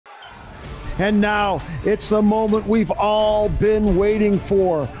And now it's the moment we've all been waiting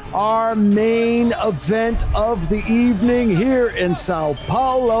for. Our main event of the evening here in Sao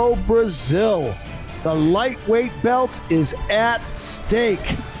Paulo, Brazil. The lightweight belt is at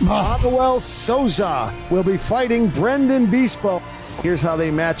stake. Manuel Sousa will be fighting Brendo Bispo. Here's how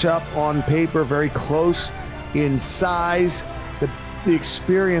they match up on paper, very close in size. The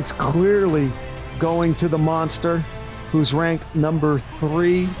experience clearly going to the monster, who's ranked number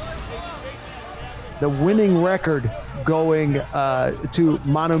 3. The winning record going to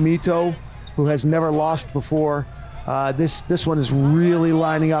Maumito, who has never lost before. This one is really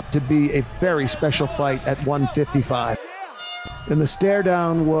lining up to be a very special fight at 155. And the stare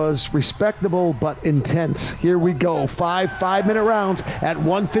down was respectable but intense. Here we go, 5-minute rounds at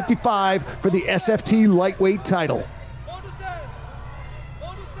 155 for the SFT Lightweight title.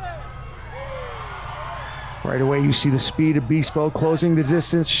 Right away, you see the speed of Bispo closing the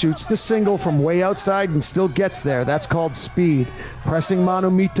distance, shoots the single from way outside and still gets there. That's called speed. Pressing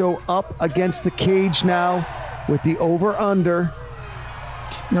Maumito up against the cage now with the over-under.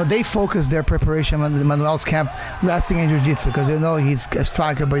 You know, they focus their preparation on Manuel's camp, wrestling and jiu-jitsu, because they know he's a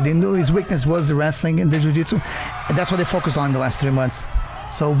striker, but they knew his weakness was the wrestling and the jiu-jitsu, and that's what they focused on the last 3 months.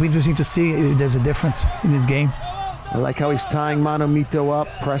 So it'll be interesting to see if there's a difference in this game. I like how he's tying Maumito up,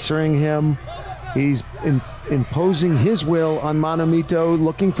 pressuring him. He's imposing his will on Maumito,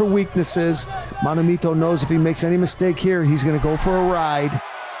 looking for weaknesses. Maumito knows if he makes any mistake here, he's going to go for a ride.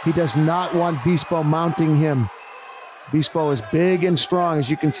 He does not want Bispo mounting him. Bispo is big and strong, as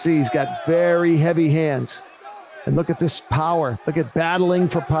you can see. He's got very heavy hands. And look at this power. Look at battling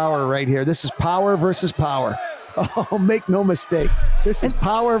for power right here. This is power versus power. Oh, make no mistake. This is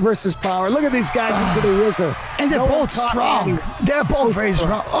power versus power. Look at these guys into the whizzer. And they're both strong. They're both very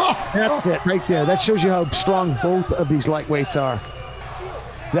strong. Oh, that's it right there. That shows you how strong both of these lightweights are.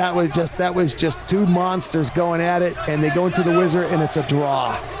 That was just two monsters going at it, and they go into the whizzer, and it's a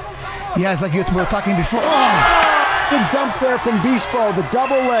draw. Yeah, it's like we were talking before. Oh! Big dump there from Bispo. The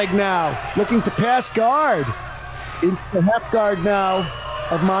double leg now. Looking to pass guard. Into the half guard now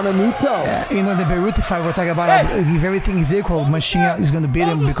of Maumito. You know, the Beruti fight we're talking about, if everything is equal, Machinha is going to beat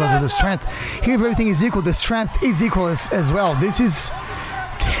him because of the strength. Here, if everything is equal, the strength is equal as well. This is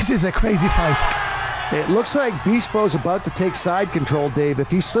a crazy fight. It looks like Bispo's about to take side control, Dave. If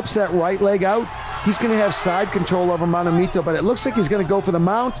he slips that right leg out, he's going to have side control over Maumito, but it looks like he's going to go for the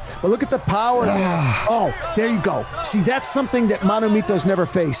mount. But look at the power there. Oh, there you go. See, that's something that Maumito's never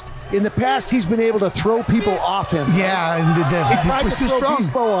faced. In the past, he's been able to throw people off him. Yeah, and Bispo's too strong.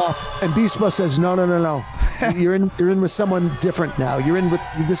 Bispo off, and Bispo says, no. You're in with someone different now. You're in with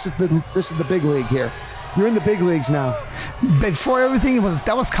this is the big league here. You're in the big leagues now. Before everything,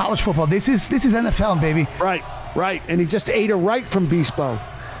 that was college football. This is NFL, baby. Right. And he just ate a right from Bispo.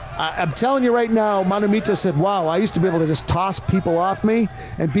 I'm telling you right now, Maumito said, wow, I used to be able to just toss people off me.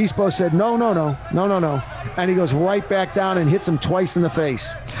 And Bispo said, no. And he goes right back down and hits him twice in the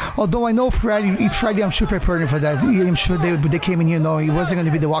face. Although I know Freddie, I'm sure preparing for that. I'm sure they came in here knowing he wasn't going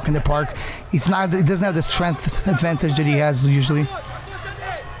to be the walk in the park. He doesn't have the strength advantage that he has usually.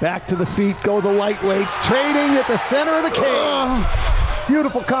 Back to the feet go the lightweights, trading at the center of the cage.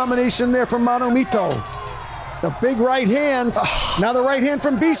 Beautiful combination there from Maumito. The big right hand. Now the right hand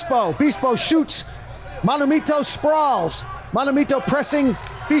from Bispo. Bispo shoots. Maumito sprawls. Maumito pressing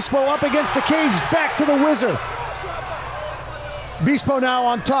Bispo up against the cage. Back to the whizzer. Bispo now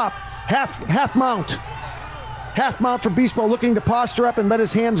on top. Half mount. Half mount for Bispo, looking to posture up and let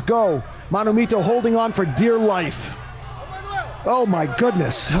his hands go. Maumito holding on for dear life. Oh my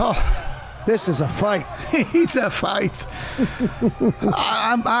goodness. Oh, this is a fight. It's a fight.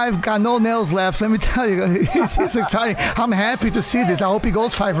 I've got no nails left, let me tell you. It's exciting. I'm happy to see this. I hope he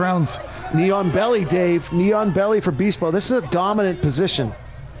goes 5 rounds. Knee on belly, Dave. Knee on belly for Bispo. This is a dominant position.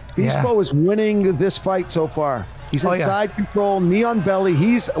 Bispo is winning this fight so far. He's in side control, knee on belly.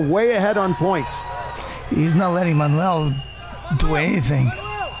 He's way ahead on points. He's not letting Manuel do anything.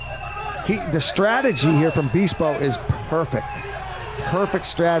 The strategy here from Bispo is perfect. Perfect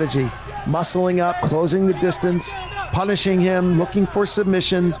strategy. Muscling up, closing the distance, punishing him, looking for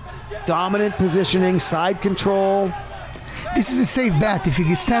submissions, dominant positioning, side control. This is a safe bet. If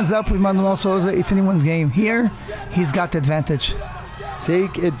he stands up with Manuel Sousa, it's anyone's game. Here, he's got the advantage.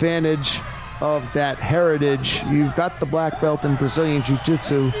 Take advantage of that heritage. You've got the black belt in Brazilian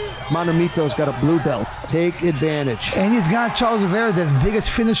Jiu-Jitsu. Maumito's got a blue belt. Take advantage. And he's got Charles Oliveira, the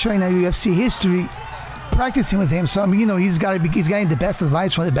biggest finisher in UFC history, practicing with him. So, I mean, you know, he's getting the best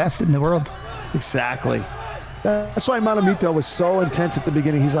advice from the best in the world. Exactly. That's why Maumito was so intense at the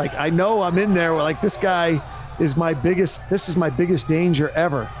beginning. He's like, I know I'm in there. Like, this guy is this is my biggest danger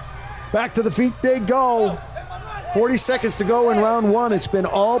ever. Back to the feet they go. 40 seconds to go in round one. It's been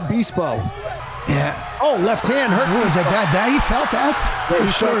all Bispo. Yeah. Oh, left hand hurt. Was that? He felt that. Yeah,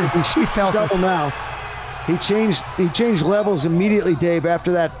 for sure. He felt double it. Now. He changed levels immediately, Dave,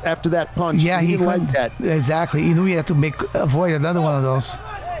 after that punch. Yeah, he didn't like that. Exactly. He knew he had to avoid another one of those.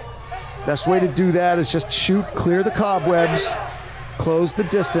 Best way to do that is just shoot, clear the cobwebs, close the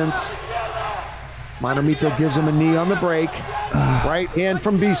distance. Maumito gives him a knee on the break. Right hand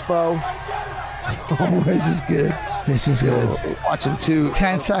from Bispo. Oh, this is good. This is good. Watching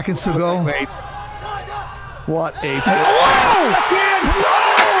 10 seconds to go. What a... Whoa!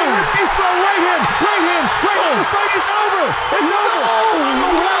 Bispo, right hand. This fight is over. It's over.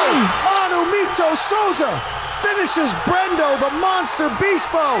 Maumito Sousa finishes Brendo, the monster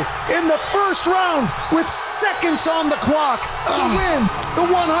Bispo, in the first round with seconds on the clock to win the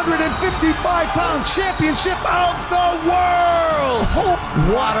 155-pound championship of the world.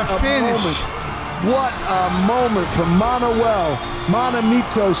 What a finish. What a moment for Manuel,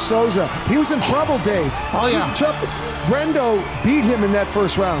 Maumito Sousa. He was in trouble, Dave. Oh, yeah. He was in trouble. Brendo beat him in that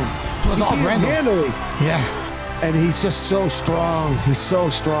first round. It was all Brendo. Handily. Yeah. And he's just so strong. He's so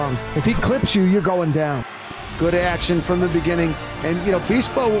strong. If he clips you, you're going down. Good action from the beginning. And, you know,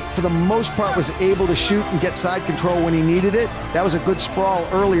 Bispo, for the most part, was able to shoot and get side control when he needed it. That was a good sprawl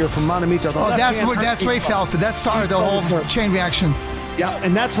earlier from Maumito. Oh, that's where he felt it. That started the whole chain reaction. Yeah,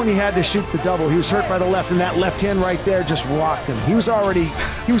 and that's when he had to shoot the double. He was hurt by the left, and that left hand right there just rocked him. He was already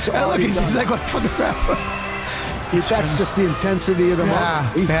He's like going for the ref. That's just the intensity of the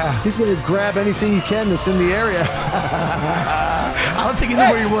moment. He's going to grab anything he can that's in the area. I don't think he knew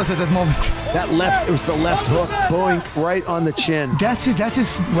where he was at that moment. It was the left hook, boink, right on the chin. That's his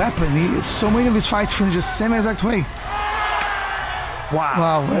weapon. So many of his fights finish the same exact way.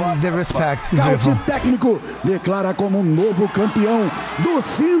 Wow. The respect. Nocaute técnico declara como novo campeão do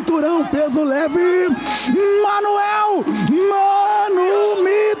cinturão peso leve, Manuel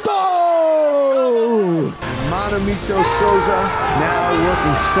Maumito. Maumito Sousa, now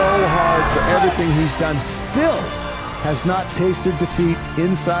working so hard for everything he's done, still has not tasted defeat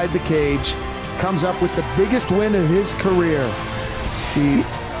inside the cage. Comes up with the biggest win of his career.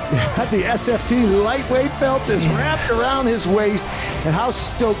 The SFT Lightweight belt is wrapped around his waist. And how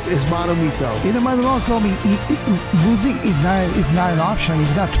stoked is Maumito? You know, Manuel told me losing is not an option.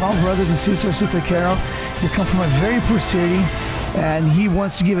 He's got 12 brothers and sisters to take care of. He comes from a very poor city, and he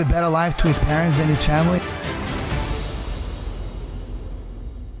wants to give a better life to his parents and his family.